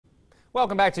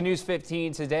Welcome back to News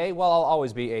 15 today. Well, I'll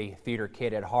always be a theater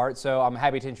kid at heart, so I'm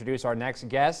happy to introduce our next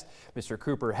guest, Mr.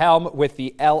 Cooper Helm with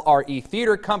the LRE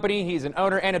Theater Company. He's an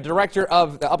owner and a director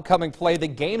of the upcoming play, The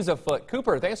Games Afoot.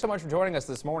 Cooper, thanks so much for joining us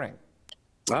this morning.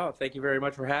 Oh, thank you very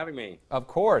much for having me. Of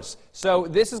course. So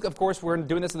this is, of course, we're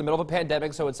doing this in the middle of a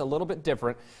pandemic, so it's a little bit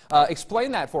different.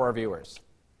 Explain that for our viewers.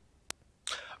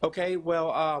 Okay,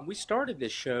 well, we started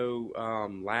this show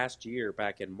last year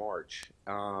back in March,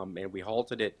 and we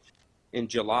halted it in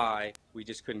July. We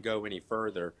just couldn't go any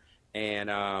further, and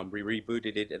we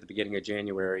rebooted it at the beginning of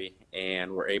January,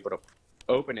 and were able to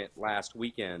open it last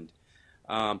weekend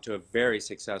to a very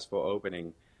successful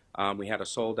opening. We had a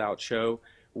sold-out show.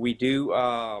 We do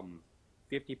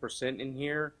 50% in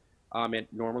here. It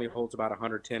normally holds about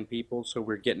 110 people, so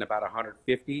we're getting about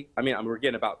 150. We're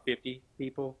getting about 50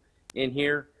 people in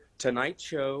here. Tonight's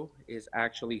show is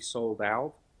actually sold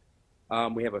out.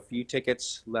 We have a few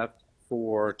tickets left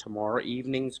for tomorrow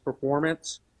evening's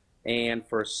performance and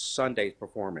for Sunday's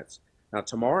performance. Now,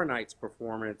 tomorrow night's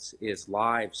performance is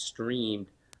live streamed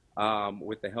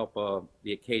with the help of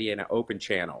the Acadiana Open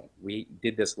channel. We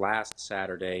did this last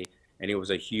Saturday, and it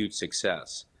was a huge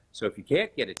success. So if you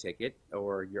can't get a ticket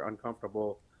or you're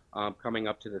uncomfortable coming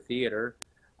up to the theater,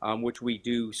 which we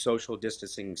do social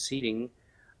distancing seating,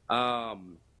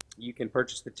 you can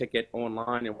purchase the ticket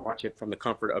online and watch it from the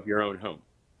comfort of your own home.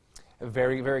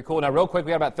 Very, very cool. Now, real quick, we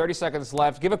got about 30 seconds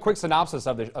left. Give a quick synopsis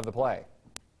of the play.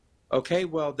 Okay,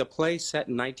 well, the play's set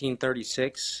in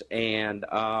 1936, and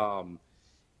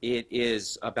it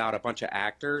is about a bunch of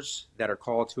actors that are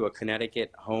called to a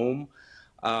Connecticut home.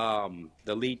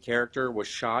 The lead character was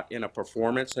shot in a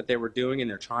performance that they were doing, and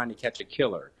they're trying to catch a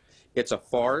killer. It's a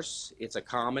farce. It's a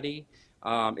comedy.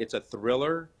 It's a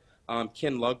thriller.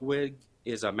 Ken Ludwig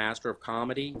is a master of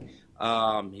comedy.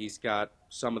 He's got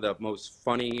some of the most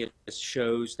funniest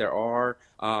shows there are.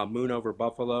 Moon Over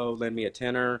Buffalo, Lend Me a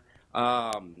Tenor.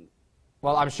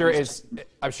 Well, I'm sure it's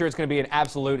going to be an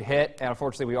absolute hit, and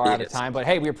unfortunately we are out of time. But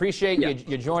hey, we appreciate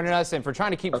you joining us and for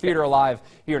trying to keep theater alive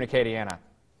here in Acadiana.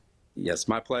 Yes,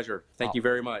 my pleasure. Thank you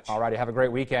very much. All righty, have a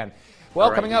great weekend.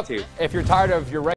 Well, coming up, if you're tired of your